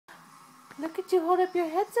Look at you hold up your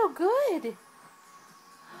head so good.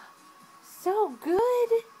 So good.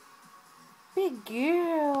 Big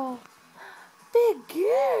girl. Big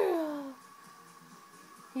girl.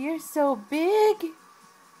 You're so big.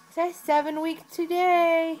 That's 7 weeks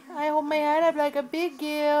today. I hold my head up like a big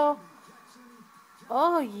girl.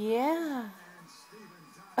 Oh, yeah.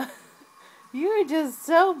 You're just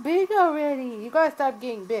so big already. You gotta stop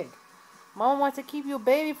getting big. Mama wants to keep you a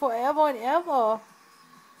baby forever and ever.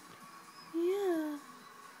 Yeah.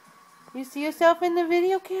 You see yourself in the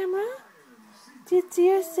video camera? Do you see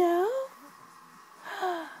yourself?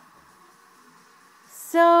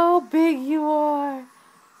 So big you are.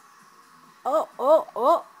 Oh, oh,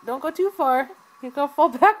 oh. Don't go too far. You're gonna fall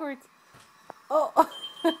backwards. Oh.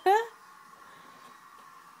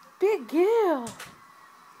 Big girl.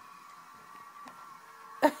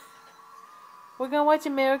 We're gonna watch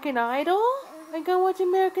American Idol? We're gonna watch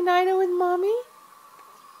American Idol with Mommy?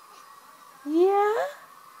 Yeah?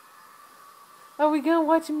 Are we gonna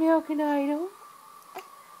watch American Idol?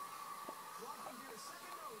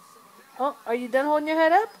 Oh, are you done holding your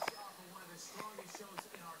head up?